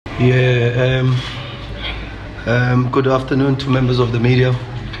Yeah, good afternoon to members of the media.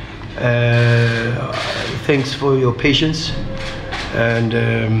 Thanks for your patience. And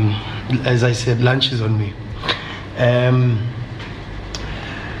as I said, lunch is on me.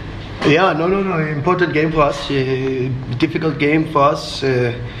 Important game for us, difficult game for us.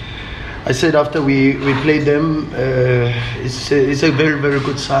 I said after we played them, it's a very, very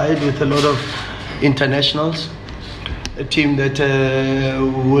good side with a lot of internationals. A team that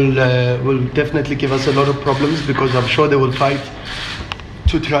will definitely give us a lot of problems, because I'm sure they will fight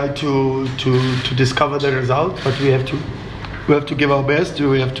to try to discover the result. But we have to give our best.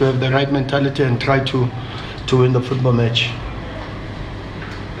 We have to have the right mentality and try to win the football match.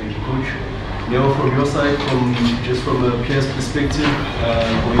 Thank you, Coach. Neo, from your side, from a player's perspective,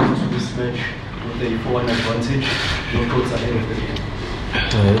 going into this match with a 4-1 advantage, your thoughts ahead of the game?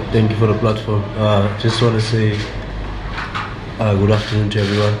 Thank you for the platform. Just want to say good afternoon to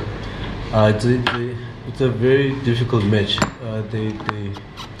everyone. It's a very difficult match.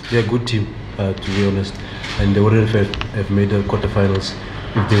 They're a good team, to be honest, and they wouldn't have made the quarterfinals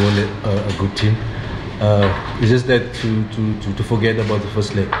if they weren't a good team. It's just that to forget about the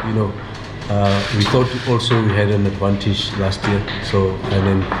first leg. We thought also we had an advantage last year. So, and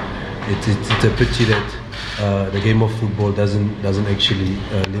then it's a pity that the game of football doesn't actually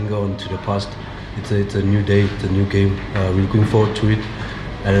linger on to the past. It's a new day, it's a new game. We're looking forward to it,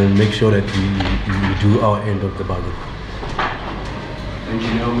 and make sure that we do our end of the bargain. Thank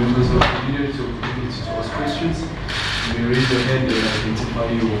you. Now, members of the media, to opportunity to ask questions. You may raise your hand and identify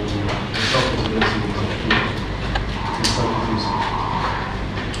yourself as well as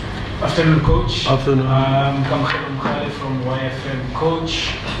Afternoon, Coach. Afternoon. Kamkhele from YFM.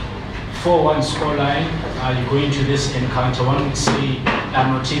 Coach, 4-1 scoreline. You go into this encounter. One would say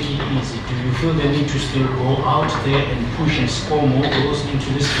not taking it easy. Do you feel the need to still go out there and push and score more goals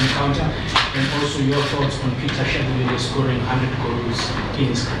into this encounter? And also your thoughts on Peter Shadley scoring 100 goals in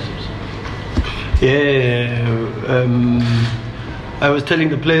his career? Yeah, I was telling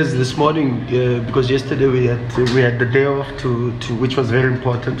the players this morning, because yesterday we had the day off which was very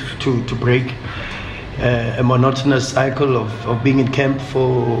important to break a monotonous cycle of being in camp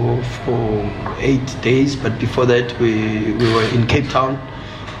for 8 days. But before that we were in Cape Town.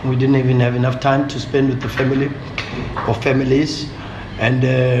 We didn't even have enough time to spend with the family or families, and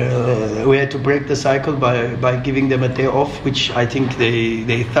we had to break the cycle by giving them a day off, which I think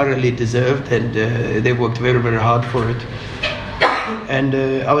they thoroughly deserved, and they worked very, very hard for it. And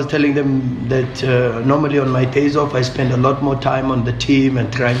I was telling them that normally on my days off I spend a lot more time on the team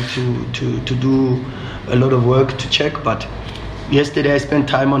and trying to do a lot of work to check. But yesterday I spent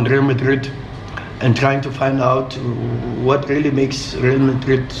time on Real Madrid and trying to find out what really makes Real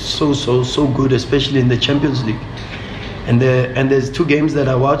Madrid so good, especially in the Champions League. And there's two games that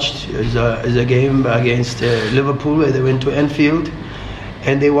I watched. There's a game against Liverpool where they went to Anfield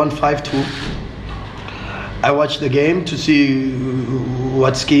and they won 5-2. I watched the game to see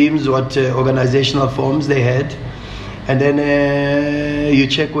what schemes, what organizational forms they had, and then you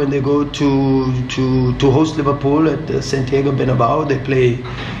check when they go to host Liverpool at Santiago Bernabeu.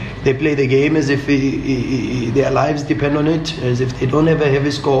 They play the game as if their lives depend on it, as if they don't have a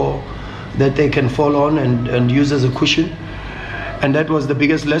heavy score that they can fall on and use as a cushion. And that was the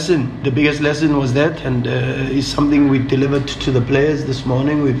biggest lesson. The biggest lesson was that, and is something we delivered to the players this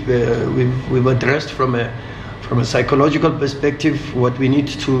morning. We've addressed from a psychological perspective what we need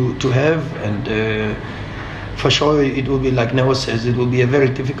to have, and for sure it will be, like Neo says, it will be a very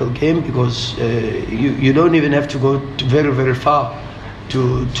difficult game, because you don't even have to go very, very far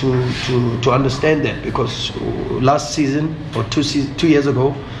to understand that, because last season or 2 years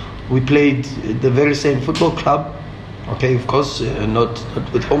ago we played the very same football club. Okay, of course, not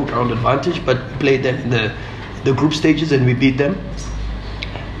with home ground advantage, but we played them in the group stages and we beat them.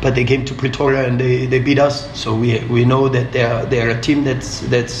 But they came to Pretoria and they beat us. So we know that they are a team that's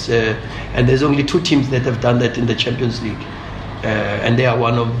and there's only 2 teams that have done that in the Champions League, and they are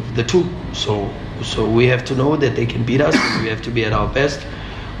one of the 2. So we have to know that they can beat us. We have to be at our best.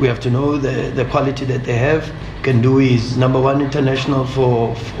 We have to know the quality that they have. Kandoui is #1 international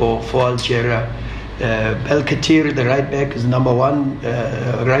for Algeria. Belkatir, the right back, is #1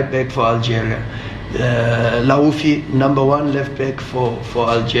 right back for Algeria. Laufi, #1 left back for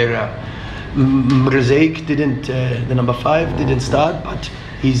Algeria. Mrzeik didn't, the #5 didn't start, but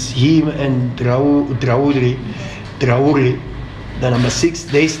he and Traoré, the #6,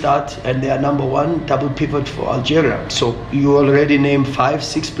 they start, and they are #1 double pivot for Algeria. So you already named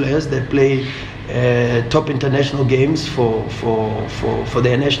 5-6 players that play top international games for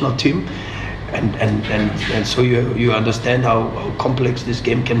their national team. and so you understand how complex this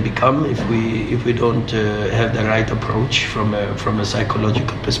game can become if we don't have the right approach from a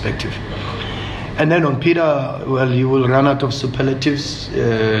psychological perspective. And then on Peter, well, you will run out of superlatives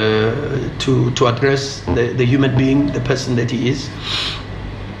to address the human being, the person that he is.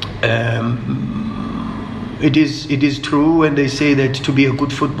 It is true when they say that to be a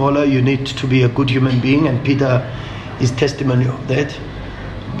good footballer you need to be a good human being, and Peter is testimony of that.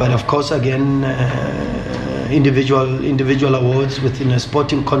 But of course, again, individual awards within a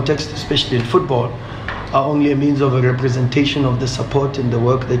sporting context, especially in football, are only a means of a representation of the support and the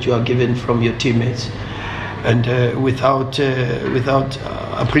work that you are given from your teammates. And without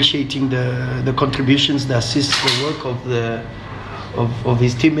appreciating the contributions, the assists, the work of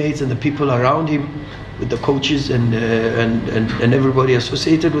his teammates and the people around him, with the coaches and everybody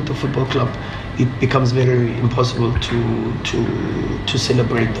associated with the football club, it becomes very impossible to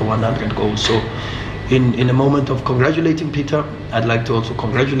celebrate the 100 goals. So in a moment of congratulating Peter, I'd like to also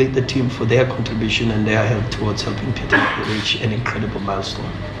congratulate the team for their contribution and their help towards helping Peter reach an incredible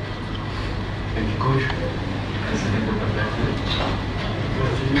milestone. Thank you, Coach.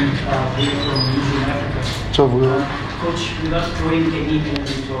 Coach, without drawing any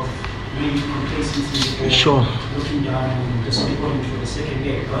element of maybe complacency or Sure. looking down and disappointment for the second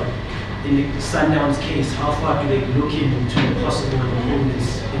leg, but in the Sundowns case, how far do they look into possible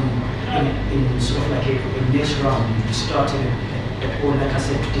opponents in sort of like a next round? You started or like I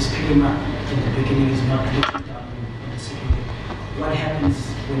said, disclaimer in the beginning is not looking down in the second leg. What happens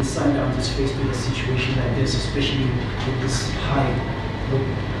when Sundowns is faced with a situation like this, especially with this high,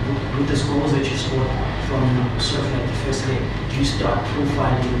 with the scores that you scored from sort of like the first leg? Do you start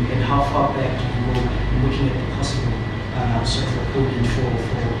profiling, and how far back do you go looking at the possible sort of opponent for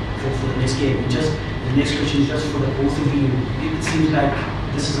the next game? And just the next question is just for the both of you. It seems like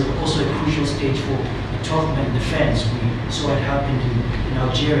this is also a crucial stage for the 12 men, the fans. We saw it happen in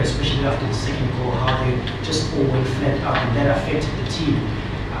Algeria, especially after the second goal, how they just all went flat out, and that affected the team.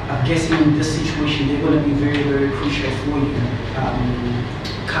 I'm guessing in this situation they're going to be very, very crucial for you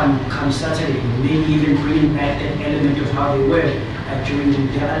come Saturday, maybe even bringing back that element of how they were during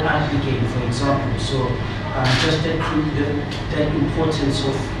the Al-Ahly game, for example. So just that importance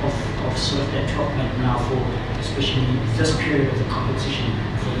of sort of that top man now for especially this period of the competition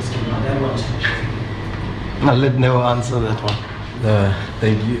for this game. Now that one's for sure. Now let Neo answer that one.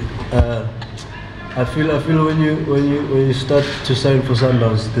 Thank you. I feel when you start to sign for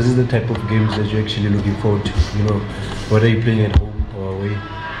Sundowns, this is the type of games that you're actually looking forward to. You know, whether you're playing at home or away.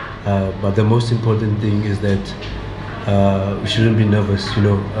 But the most important thing is that we shouldn't be nervous. You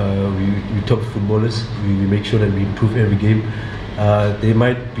know, we top footballers. We make sure that we improve every game. They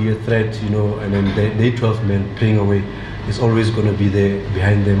might be a threat, you know, and then they 12 men playing away is always going to be there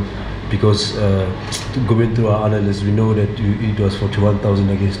behind them, because going through our analysis, we know that it was 41,000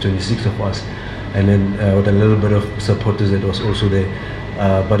 against 26 of us, and then with a little bit of supporters that was also there.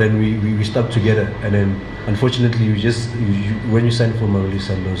 But then we stuck together, and then unfortunately when you sign for Mamelodi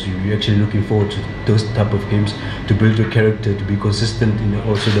Sundowns, you're actually looking forward to those type of games, to build your character, to be consistent in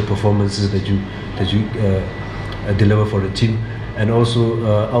also the performances that you deliver for the team. And also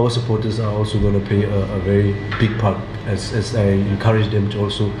our supporters are also going to play a very big part, as I encourage them to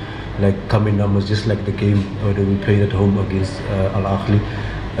also like come in numbers, just like the game that we played at home against Al-Ahly.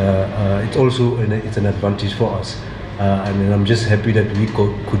 It's also it's an advantage for us, and I'm just happy that we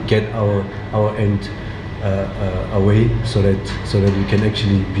could get our end away, so that we can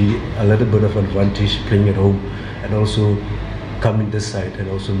actually be a little bit of advantage playing at home, and also coming this side and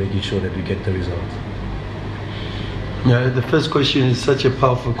also making sure that we get the result. Yeah, the first question is such a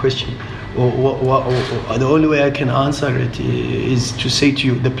powerful question. The only way I can answer it is to say to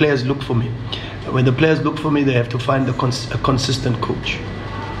you, the players look for me. When the players look for me, they have to find a consistent coach.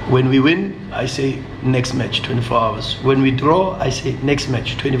 When we win, I say next match, 24 hours. When we draw, I say next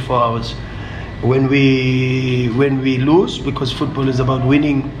match, 24 hours. When we lose, because football is about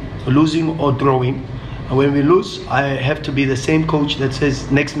winning, losing or drawing, and when we lose, I have to be the same coach that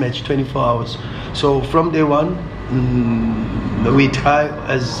says next match, 24 hours. So from day one, we try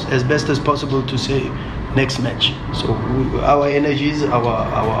as best as possible to say next match. So our energies,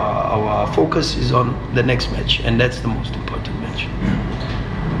 our focus is on the next match, and that's the most important match.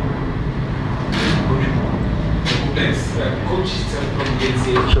 Coach from Gense,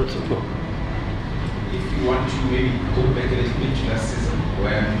 if you want to maybe go back a little bit to last season,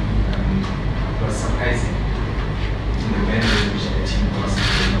 where it was surprising in the manner in which the team was in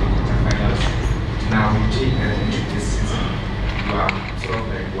the quarterfinals. Now we take that into this season. You are sort of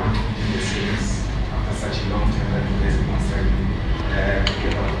like one in the series after such a long time that you guys have been struggling to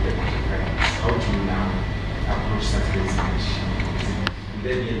get out of the quarterfinals. How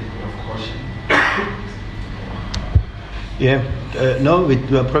of caution? Yeah, no, we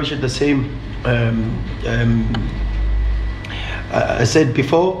approach it the same. I said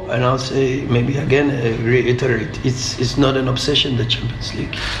before, and I'll say maybe again, reiterate, it's not an obsession, the Champions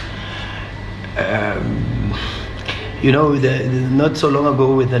League. Not so long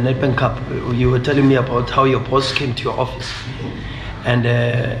ago with the Nedbank Cup, you were telling me about how your boss came to your office. And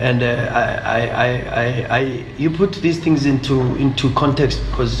you put these things into context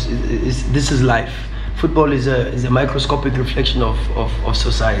because this is life. Football is a microscopic reflection of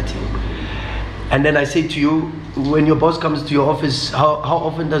society. And then I say to you, when your boss comes to your office, how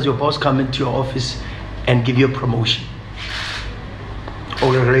often does your boss come into your office and give you a promotion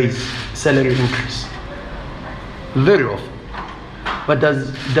or a raise, salary increase? Very often. But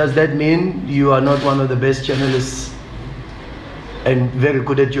does that mean you are not one of the best journalists and very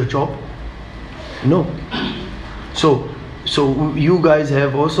good at your job? No. So you guys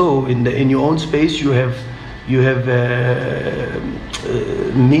have also in your own space you have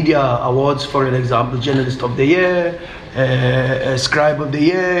media awards, for an example, Journalist of the Year, Scribe of the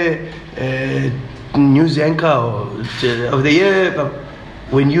Year, News Anchor of the Year. But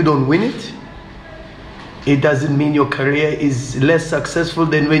when you don't win it, it doesn't mean your career is less successful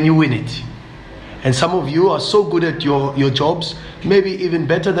than when you win it. And some of you are so good at your jobs, maybe even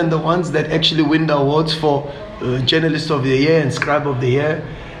better than the ones that actually win the awards for Journalist of the Year and Scribe of the Year,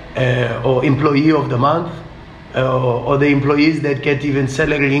 or Employee of the Month, or the employees that get even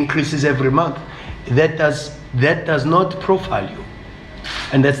salary increases every month. That does not profile you.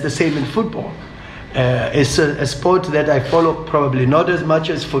 And that's the same in football. It's a sport that I follow probably not as much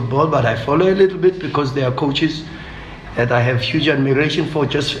as football, but I follow a little bit because there are coaches that I have huge admiration for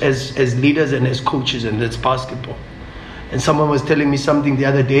just as leaders and as coaches, and that's basketball. And someone was telling me something the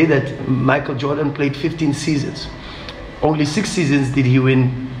other day that Michael Jordan played 15 seasons. Only 6 seasons did he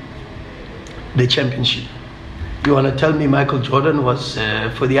win the championship. You want to tell me Michael Jordan was,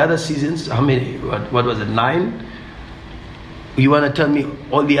 for the other seasons, how many, what was it, 9? You want to tell me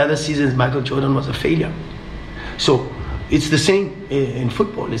all the other seasons Michael Jordan was a failure? So it's the same in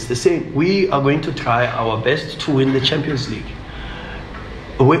football, it's the same. We are going to try our best to win the Champions League.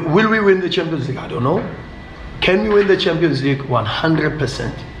 Will we win the Champions League? I don't know. Can we win the Champions League?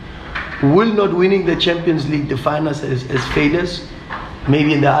 100%. Will not winning the Champions League define us as failures?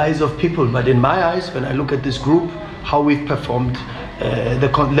 Maybe in the eyes of people, but in my eyes, when I look at this group, how we've performed, the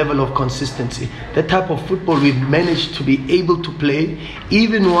level of consistency, the type of football we've managed to be able to play,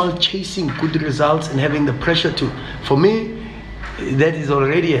 even while chasing good results and having the pressure to, for me, that is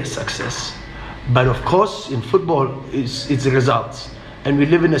already a success. But of course, in football, it's results. And we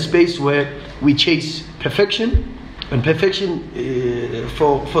live in a space where we chase perfection, and perfection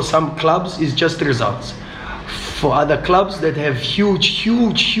for some clubs is just results. For other clubs that have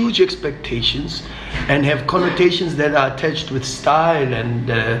huge expectations and have connotations that are attached with style and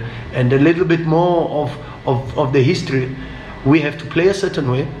a little bit more of the history, we have to play a certain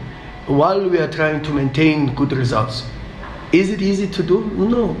way while we are trying to maintain good results. Is it easy to do?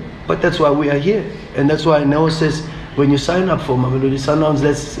 No, but that's why we are here, and that's why Neo says when you sign up for Mamelodi Sundowns,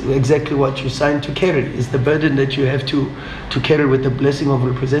 that's exactly what you sign to carry. It's the burden that you have to carry with the blessing of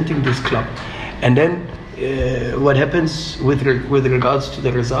representing this club. And then what happens with regards to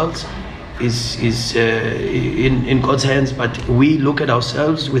the results is in God's hands, but we look at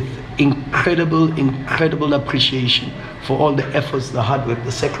ourselves with incredible appreciation for all the efforts, the hard work,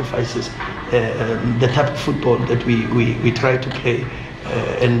 the sacrifices, the type of football that we try to play,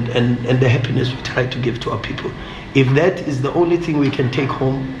 and the happiness we try to give to our people. If that is the only thing we can take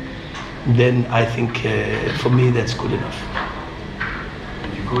home, then I think for me that's good enough.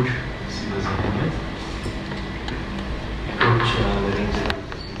 Thank you, Coach. Coach,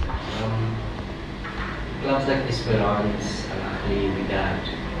 clubs like Esperance, Belouizdad,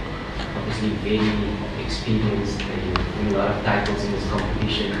 obviously very experienced, they win a lot of titles in this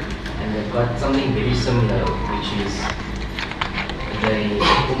competition, and they've got something very similar, which is they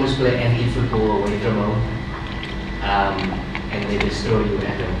almost play anti-football away from home, and they destroy you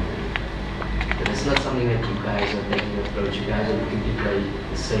at home. But it's not something that you guys are taking an approach. You guys are looking to play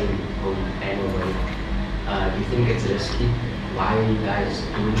the same home and away. Do you think it's risky? Why are you guys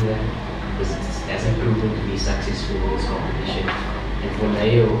doing that? Because it hasn't proven to be successful in this competition. And for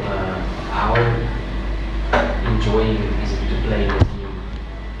Neo, how enjoying is it to play in a team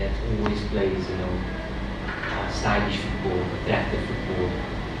that always plays, stylish football, attractive football,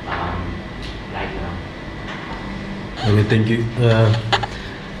 right now? Okay, thank you.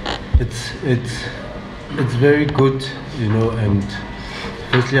 It's very good, and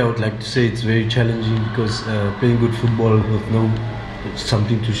firstly I would like to say it's very challenging because playing good football with no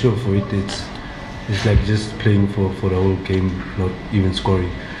something to show for it. It's like just playing for the whole game, not even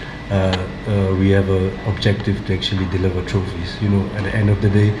scoring. We have an objective to actually deliver trophies. You know, at the end of the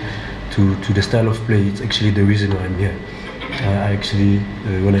day, to the style of play, it's actually the reason why I'm here. I actually,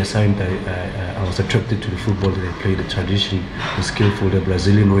 when I signed, I was attracted to the football that they play, the tradition, the skillful, the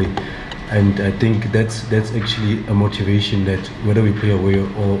Brazilian way. And I think that's actually a motivation that whether we play away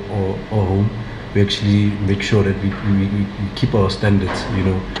or home, we actually make sure that we keep our standards, you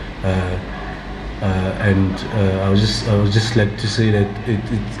know. I was just like to say that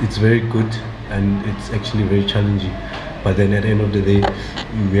it's very good and it's actually very challenging. But then at the end of the day,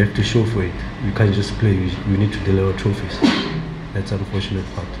 we have to show for it. We can't just play. We need to deliver trophies. That's the unfortunate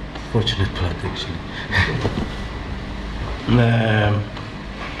part. Fortunate part, actually.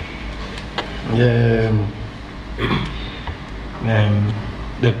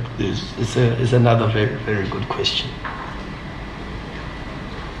 It's another very, very good question.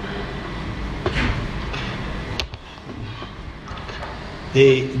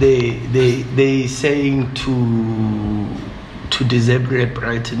 They saying to Desiree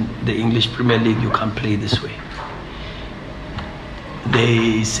Brighton, the English Premier League, you can't play this way.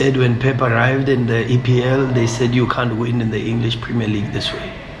 They said when Pep arrived in the EPL, they said you can't win in the English Premier League this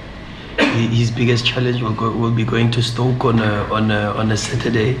way. His biggest challenge will be going to Stoke on a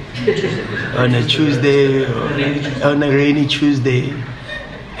Saturday, on a Tuesday, on a rainy Tuesday,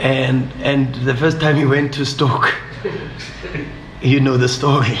 and the first time he went to Stoke, you know the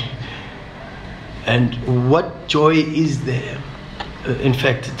story. And what joy is there? In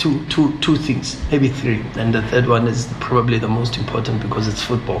fact, two things, maybe three, and the third one is probably the most important because it's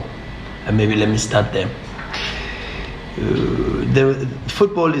football. And maybe let me start there. The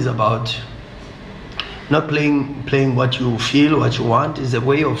football is about not playing what you feel, what you want. Is a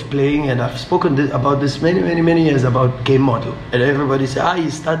way of playing, and I've spoken about this many years about game model. And everybody say,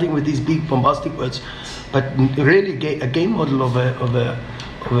 he's starting with these big bombastic words, but really a game model of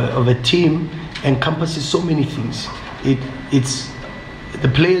a team encompasses so many things. It's the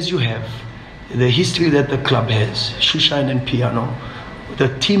players you have, the history that the club has, shoeshine and piano. The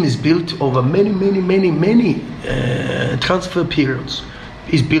team is built over many transfer periods.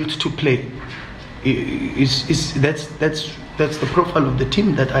 Is built to play. That's the profile of the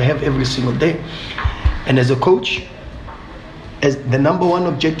team that I have every single day. And as a coach, as the number one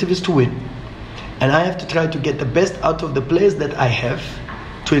objective is to win, and I have to try to get the best out of the players that I have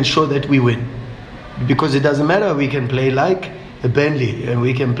to ensure that we win. Because it doesn't matter, we can play like a Burnley, and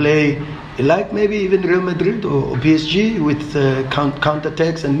we can play like maybe even Real Madrid or PSG with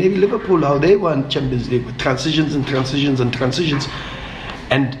counter-attacks, and maybe Liverpool, how they won Champions League with transitions.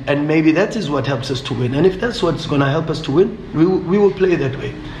 And maybe that is what helps us to win. And if that's what's going to help us to win, we will play that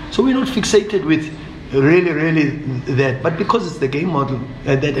way. So we're not fixated with really that. But because it's the game model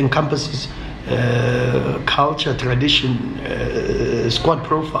that encompasses culture, tradition, squad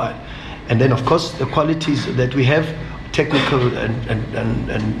profile, and then of course the qualities that we have, technical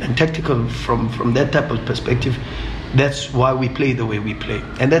and tactical from that type of perspective, that's why we play the way we play.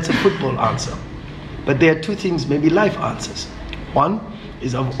 And that's a football answer. But there are two things, maybe life answers. One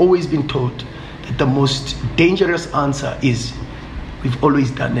is I've always been told that the most dangerous answer is we've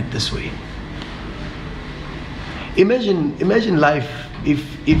always done it this way. Imagine life if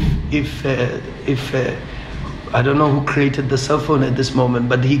I don't know who created the cell phone at this moment,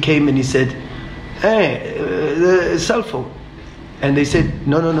 but he came and he said, hey, the cell phone. And they said,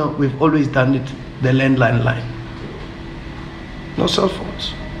 no, we've always done it the landline line. No cell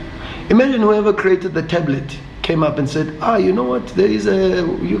phones. Imagine whoever created the tablet came up and said, you know what,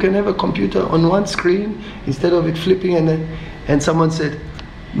 you can have a computer on one screen instead of it flipping, and someone said,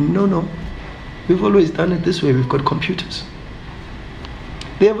 no, we've always done it this way, we've got computers.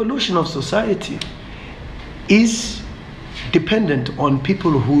 The evolution of society is dependent on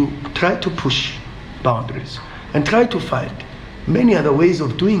people who try to push boundaries and try to find many other ways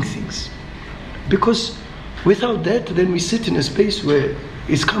of doing things. Because without that, then we sit in a space where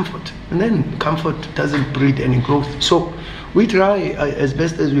it's comfort, and then comfort doesn't breed any growth. So we try as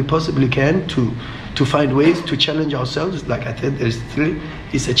best as we possibly can to find ways to challenge ourselves. Like I said, there's three.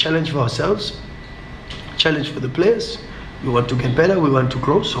 It's a challenge for ourselves, challenge for the players. We want to get better, we want to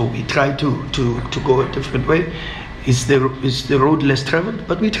grow, so we try to go a different way. It's the road less traveled,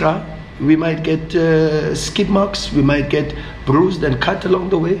 but we try. We might get skid marks, we might get bruised and cut along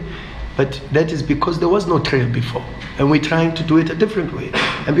the way, but that is because there was no trail before, and we're trying to do it a different way.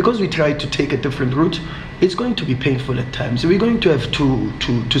 And because we try to take a different route, it's going to be painful at times. We're going to have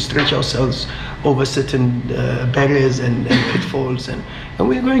to stretch ourselves over certain barriers and pitfalls, and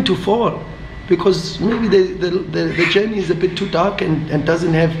we're going to fall, because maybe the journey is a bit too dark and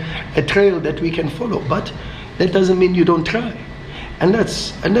doesn't have a trail that we can follow. But that doesn't mean you don't try. And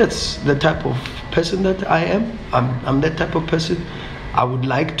that's the type of person that I am. I'm that type of person. I would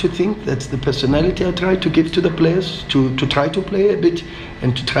like to think that's the personality I try to give to the players, to try to play a bit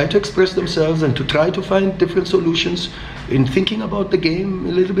and to try to express themselves and to try to find different solutions in thinking about the game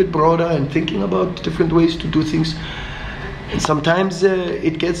a little bit broader and thinking about different ways to do things. And sometimes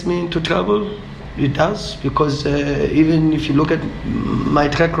it gets me into trouble. It does, because even if you look at my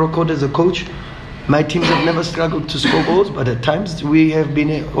track record as a coach, my teams have never struggled to score goals, but at times we have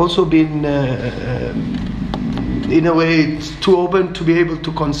also been in a way too open to be able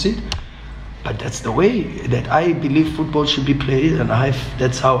to concede. But that's the way that I believe football should be played, and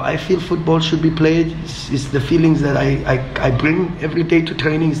that's how I feel football should be played. It's the feelings that I bring every day to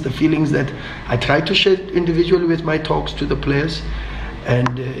training. It's the feelings that I try to share individually with my talks to the players.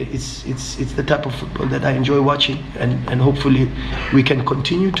 And it's the type of football that I enjoy watching, and hopefully we can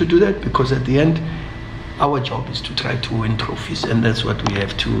continue to do that, because at the end our job is to try to win trophies, and that's what we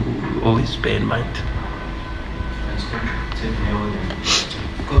have to always bear in mind. Thanks, Coach.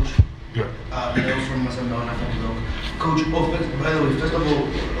 Coach. Yeah. Neo from Sundowns. Coach, by the way, first of all,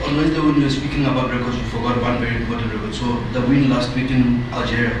 on Wednesday when you were speaking about records, you forgot one very important record. So the win last week in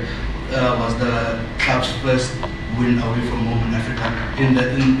Algeria was the club's first win away from home in Africa in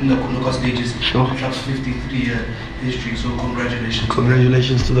the knockout stages. Sure. The club's 53-year history. So congratulations.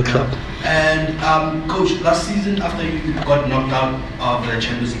 Congratulations to the club. And Coach, last season after you got knocked out of the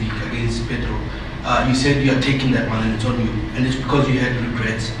Champions League against Pedro, you said you are taking that one and it's on you, and it's because you had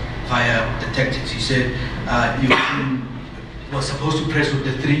regrets via the tactics. You said your team was supposed to press with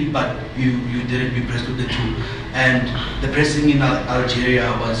the 3, but you didn't. You pressed with the 2, and the pressing in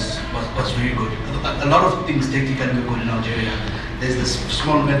Algeria was very good. A lot of things tactically were good in Algeria. There's this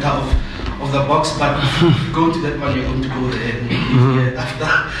small matter of the box, but go to that one, you're going to go there after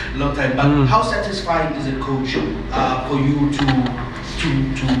a long time. But how satisfying is it, Coach, for you to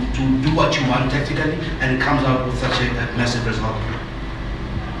do what you want tactically, and it comes out with such a massive result?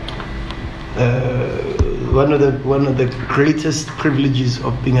 One of the greatest privileges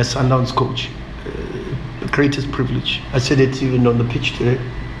of being a Sundowns coach, the greatest privilege, I said it even on the pitch today,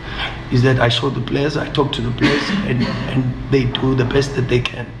 is that I show the players, I talk to the players, and they do the best that they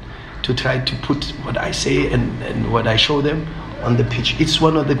can to try to put what I say and what I show them on the pitch. It's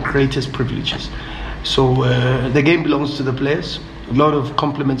one of the greatest privileges. So the game belongs to the players. A lot of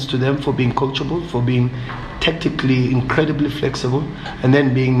compliments to them for being coachable, for being tactically incredibly flexible, and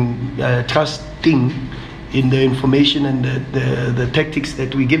then being trusting in the information and the tactics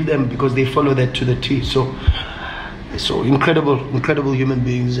that we give them, because they follow that to the T. So incredible human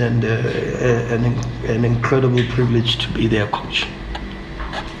beings, and an incredible privilege to be their coach.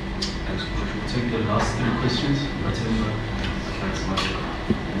 Thanks, Coach. We'll take the last 3 questions.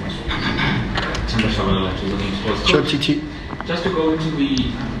 Sure, Titi. Just to go into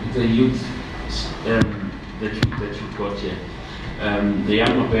the youth that you've got here. The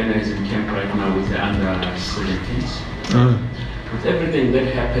young Mokwena is in camp right now with the under-17s. With everything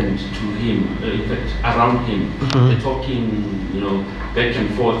that happened to him, in fact, around him, the talking, back and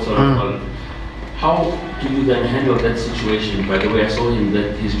forth, sort of. How do you then handle that situation? By the way, I saw him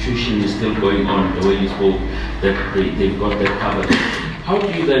that his tuition is still going on, the way you spoke, that they've got that covered. How do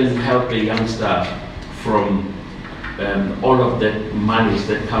you then help a youngster from all of that monies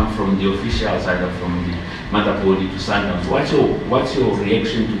that come from the official side, or from the Mamelodi to Sundowns? What's your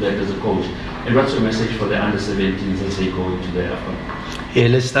reaction to that as a coach? And what's your message for the under-17s as they go into the AFCON? Yeah,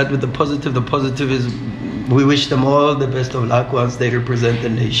 let's start with the positive. The positive is we wish them all the best of luck once they represent the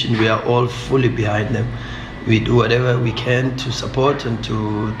nation. We are all fully behind them. We do whatever we can to support and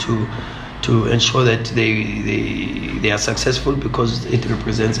to ensure that they are successful, because it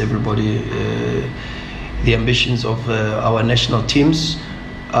represents everybody. The ambitions of our national teams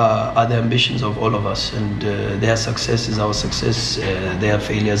are the ambitions of all of us, and their success is our success. Their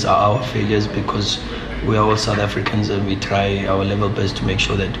failures are our failures, because we are all South Africans and we try our level best to make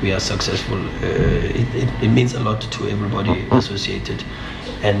sure that we are successful. It means a lot to everybody associated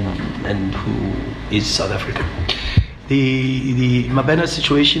and who is South African. The Mabena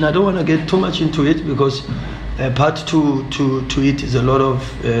situation, I don't want to get too much into it, because part to it is a lot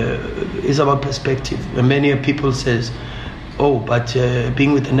of is about perspective. And many people says, but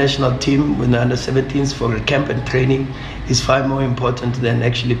being with the national team with the under-17s for a camp and training is far more important than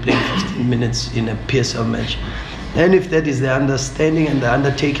actually playing 15 minutes in a PSL match. And if that is the understanding and the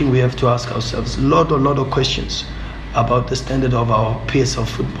undertaking, we have to ask ourselves a lot of questions about the standard of our PSL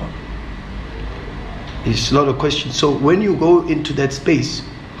football. It's a lot of questions. So when you go into that space,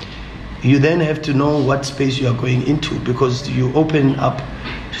 you then have to know what space you are going into, because you open up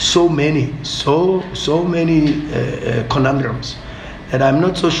so many conundrums that I'm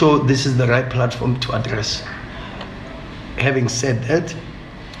not so sure this is the right platform to address. Having said that,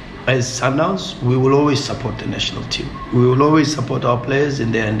 as Sundowns, we will always support the national team. We will always support our players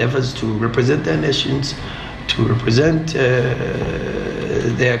in their endeavors to represent their nations, to represent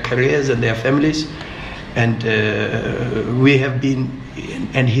their careers and their families. And we have been,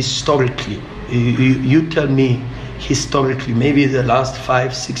 and historically, you tell me historically, maybe the last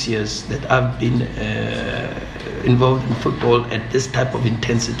 5-6 years that I've been involved in football at this type of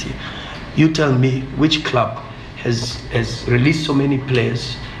intensity, you tell me which club has released so many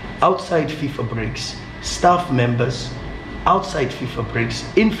players outside FIFA breaks, staff members outside FIFA breaks,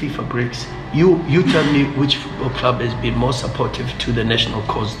 in FIFA breaks. You tell me which football club has been more supportive to the national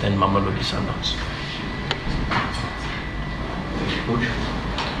cause than Mamelodi Sundowns. Coach.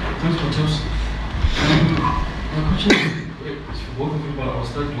 Thanks for tips. My question is for both of you, but I'll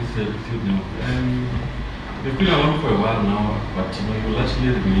start with you now. You've been around for a while now, but you largely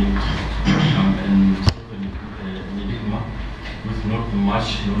remained an enigma with not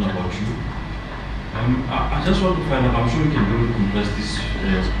much known about you. I just want to find out, I'm sure we can really compress this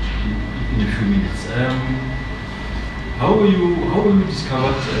in a few minutes. How were you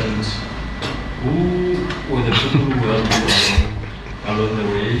discovered, and who were the people who were along the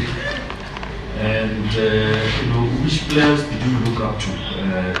way? And which players did you look up to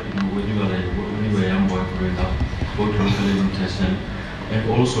when you were a young boy growing up, both local and international? And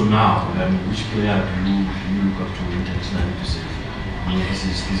also now, which player do you look up to internationally to say, this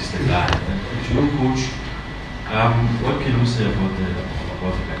is the guy? And to you, coach, what can you say about the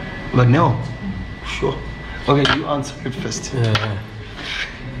guy? But no, sure. Okay, you answer it first.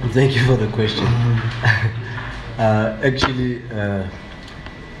 Thank you for the question. Actually,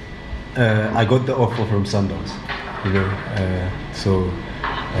 I got the offer from Sundowns, so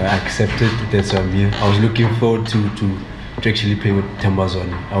I accepted. That's why I'm here. I was looking forward to actually play with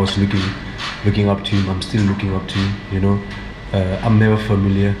Tembazwane. I was looking up to him. I'm still looking up to him. I'm never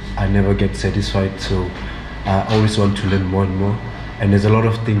familiar. I never get satisfied. So I always want to learn more and more. And there's a lot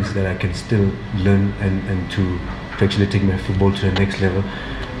of things that I can still learn and to actually take my football to the next level.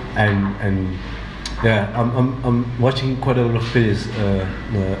 And yeah, I'm watching quite a lot of players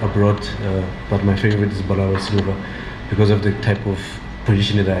abroad, but my favorite is Belouizdad because of the type of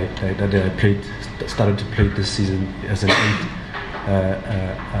position that I played, started to play this season as an 8.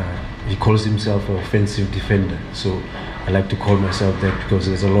 He calls himself an offensive defender, so I like to call myself that because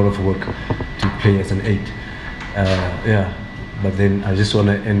there's a lot of work to play as an 8. Yeah, but then I just want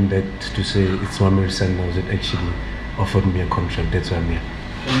to end that to say it's Mamelodi Sundowns that actually offered me a contract. That's why I'm here.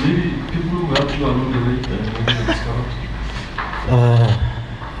 And maybe people who helped you along the way,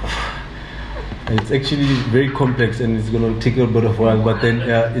 it's actually very complex and it's going to take a bit of while. But then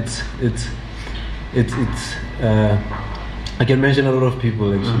it's I can mention a lot of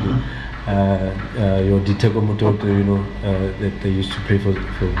people actually. Your Diteko Mototo, that they used to play for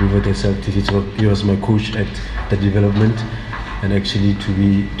Belouizdad Celtic. He was my coach at the development, and actually to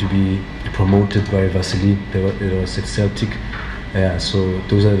be promoted by Vasily, it was at Celtic. Yeah, so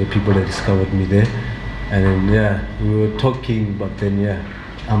those are the people that discovered me there, and then yeah, we were talking, but then yeah,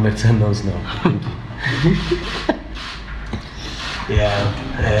 I'm at Sundowns now. Thank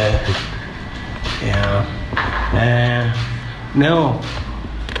you. No.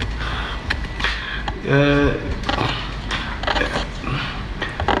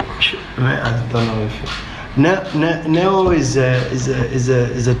 I don't know if Neo is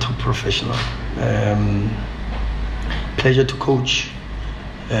a top professional. Pleasure to coach.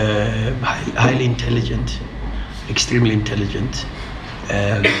 Highly intelligent, extremely intelligent,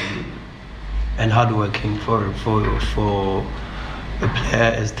 and hardworking for a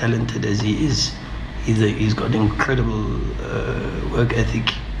player as talented as he is. He's got incredible work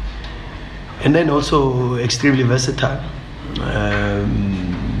ethic, and then also extremely versatile.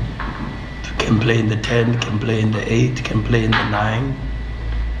 Can play in the 10, can play in the 8, can play in the 9,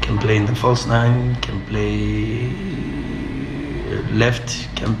 can play in the false 9, can play left,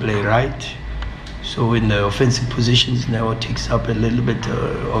 can play right. So in the offensive positions now takes up a little bit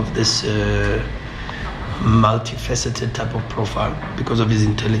of this multifaceted type of profile because of his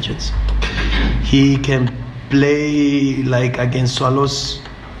intelligence. He can play like against Swallows,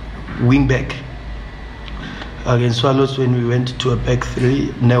 wing back. Against Swallows, when we went to a back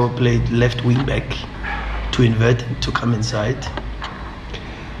 3, Neo played left wing back to invert and to come inside.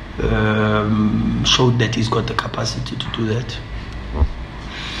 Showed that he's got the capacity to do that.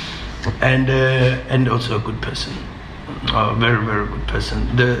 And also a good person. Oh, very, very good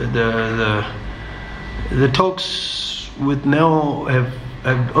person. The talks with Neo have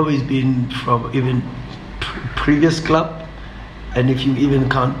always been from even previous club, and if you even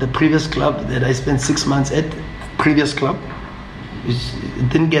count the previous club that I spent 6 months at, previous club,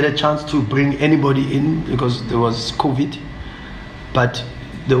 didn't get a chance to bring anybody in because there was COVID, but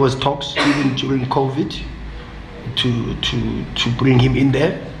there was talks even during COVID to bring him in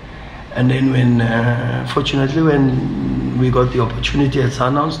there. And then fortunately when we got the opportunity at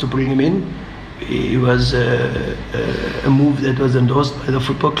Sundowns to bring him in, it was a move that was endorsed by the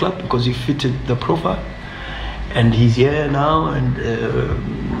football club because he fitted the profile. And he's here now, and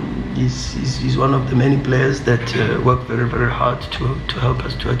he's one of the many players that work very, very hard to help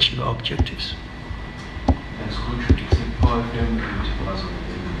us to achieve our objectives. Thanks, Coach.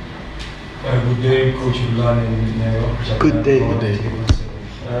 Good day, Coach Rhulani Neo. Good day. Good day.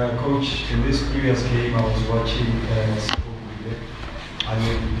 Coach, in this previous game I was watching and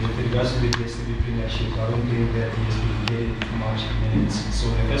with regards to the PSV Premiership, I don't think that he has been getting too much minutes. So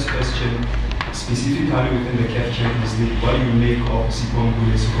the first question, specifically within the CAF Champions League, what do you make of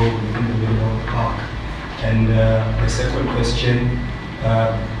Sipho's role within the middle of the park? And the second question,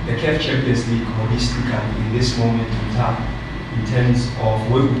 the CAF Champions League holistically in this moment in time, in terms of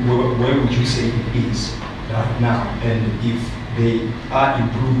where would you say it is right now, and if there are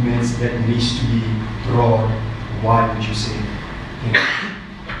improvements that needs to be brought, why would you say?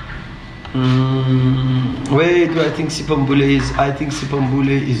 Where do I think Sipho is? I think Sipho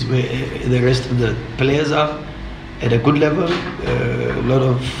is where the rest of the players are, at a good level. Lot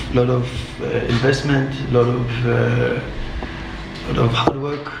of investment, lot of hard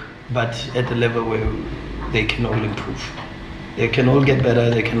work, but at a level where they can all improve. They can all get better.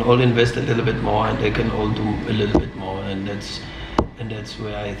 They can all invest a little bit more, and they can all do a little bit more, and that's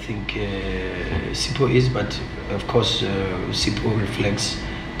where I think Sipho is. But of course, Sipho reflects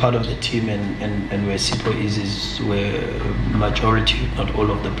part of the team, and where Sipho is where majority, not all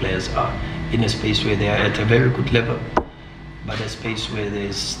of the players are in a space where they are at a very good level, but a space where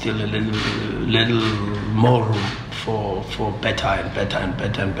there's still a little more room for better and better and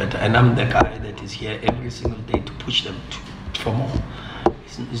better and better. And I'm the guy that is here every single day to push them for more.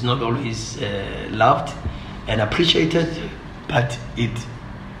 It's not always loved and appreciated, but it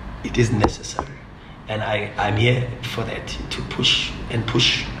is necessary, and I'm here for that, to push and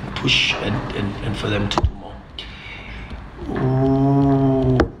push and push and for them to do more.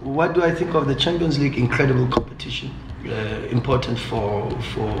 What do I think of the Champions League? Incredible competition, important for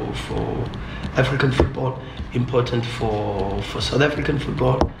African football, important for South African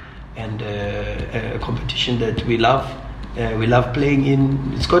football, and a competition that we love. We love playing in.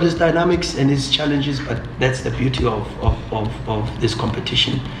 It's got its dynamics and its challenges, but that's the beauty of this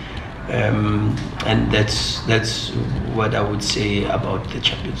competition, and that's what I would say about the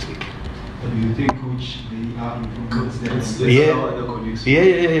Champions League. Do you think, Coach, they are improvements there?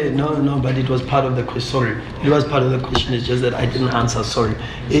 Yeah. No, but it was part of the question. Sorry, it was part of the question. It's just that I didn't answer. Sorry.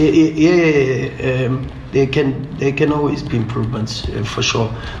 There can always be improvements, for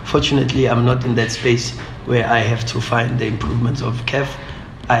sure. Fortunately, I'm not in that space where I have to find the improvements of CAF.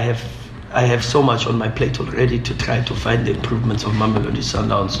 I have so much on my plate already to try to find the improvements of Mamelodi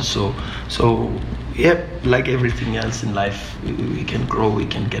Sundowns. So yeah, like everything else in life, we can grow, we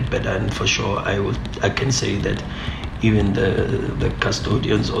can get better, and for sure I can say that even the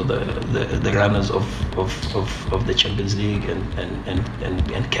custodians or the runners of the Champions League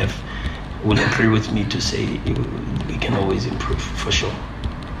and CAF will agree with me to say we can always improve, for sure.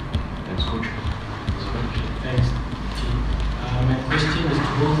 Thanks, Coach. Thanks. My question is to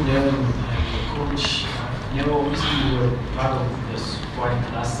both Neo and Coach. Neo, obviously you were part of the squad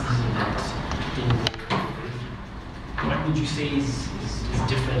last season that didn't go. What would you say is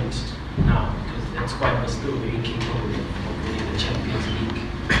different now? Because that squad was still very capable of winning the Champions League.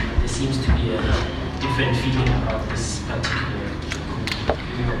 There seems to be a different feeling about this particular group.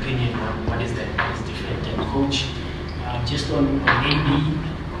 In your opinion, what is that is different? And Coach, just on AB,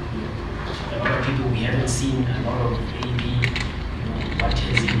 a lot of people, we haven't seen a lot of AB. What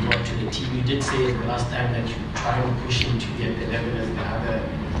has he brought to the team? You did say the last time that you try and push him to be at the level as the other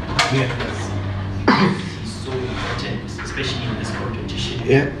players. He's so important, especially in this competition.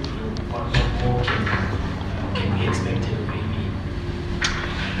 Yeah. What more can we expect of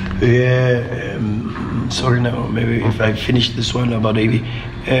AB? Yeah. Sorry, now maybe if I finish this one about AB.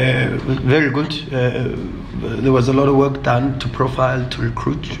 Very good. There was a lot of work done to profile, to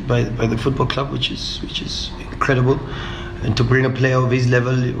recruit by the football club, which is incredible. And to bring a player of his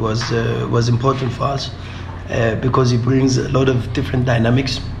level was important for us because he brings a lot of different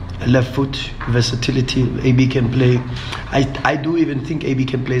dynamics left foot, versatility. AB can play. I do even think AB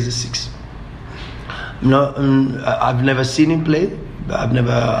can play as a 6. No, I've never seen him play. I've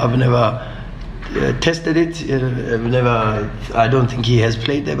never tested it. I don't think he has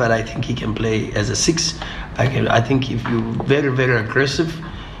played there, but I think he can play as a 6. I think if you're very, very aggressive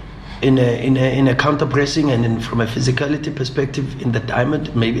in a counter pressing and from a physicality perspective in the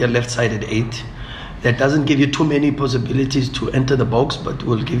diamond, maybe a left-sided 8. That doesn't give you too many possibilities to enter the box, but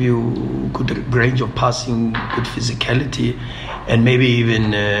will give you good range of passing, good physicality, and maybe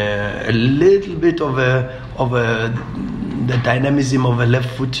even a little bit of the dynamism of a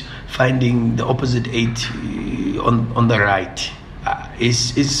left foot finding the opposite 8 on the right.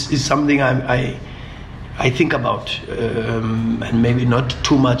 Is something I think about, and maybe not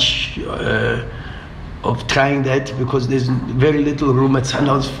too much of trying that, because there's very little room at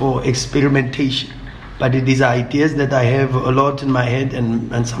Sundowns for experimentation. But these are ideas that I have a lot in my head,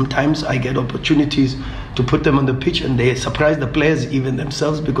 and sometimes I get opportunities to put them on the pitch, and they surprise the players even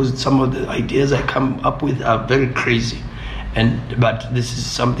themselves, because some of the ideas I come up with are very crazy. But this is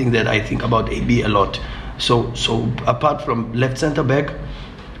something that I think about AB a lot. So apart from left centre back,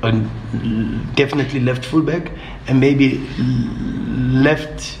 and definitely left full back, and maybe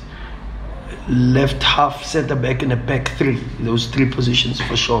left half centre back and a back 3. Those 3 positions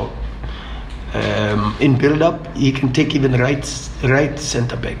for sure. In build-up, he can take even right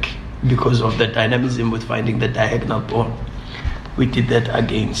centre back because of the dynamism with finding the diagonal ball. We did that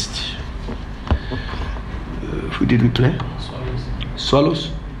against. Who did we play?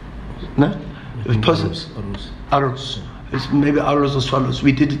 Swallows. No, Arrows. It's maybe Arrows or Swallows.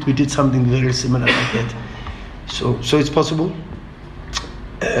 We did something very similar like that. So it's possible.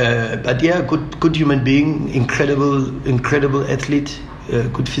 But yeah, good human being, incredible athlete.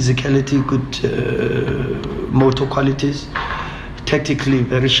 Good physicality, good motor qualities, tactically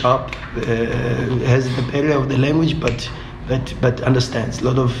very sharp, has the barrier of the language, but understands. A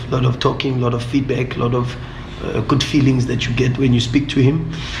lot of talking, a lot of feedback, a lot of good feelings that you get when you speak to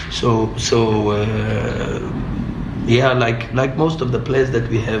him. Yeah, like most of the players that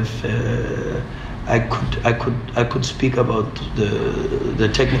we have, I could speak about the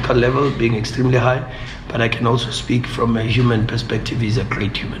technical level being extremely high, but I can also speak from a human perspective. He's a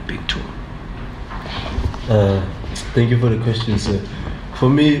great human being too. Thank you for the question, sir. For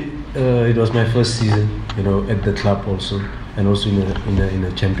me, it was my first season, at the club also, and also in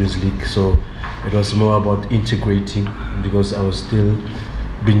the Champions League. So it was more about integrating, because I was still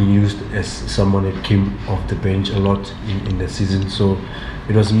being used as someone that came off the bench a lot in the season. So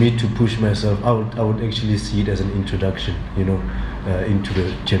it was me to push myself. I would actually see it as an introduction, into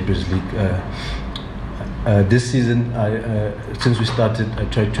the Champions League. This season, since we started, I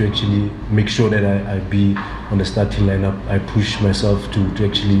tried to actually make sure that I be on the starting lineup. I pushed myself to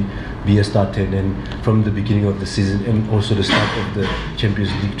actually be a starter, and from the beginning of the season and also the start of the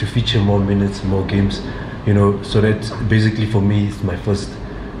Champions League, to feature more minutes, more games, so that basically for me it's my first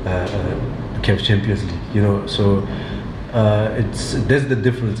CAF Champions League, so that's the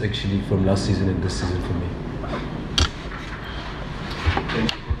difference actually from last season and this season for me.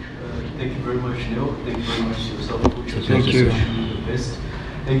 Thank you very much, Neo. Thank you very much to yourself, Coach. Thank you. The best.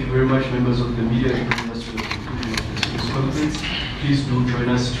 Thank you very much, members of the media, for bringing us to the conclusion of this news conference. Please do join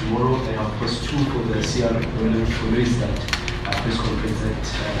us tomorrow at 2:30 for the CR Belouizdad press conference at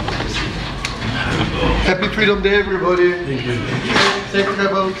Happy Freedom Day, everybody. Thank you. Safe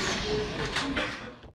travels.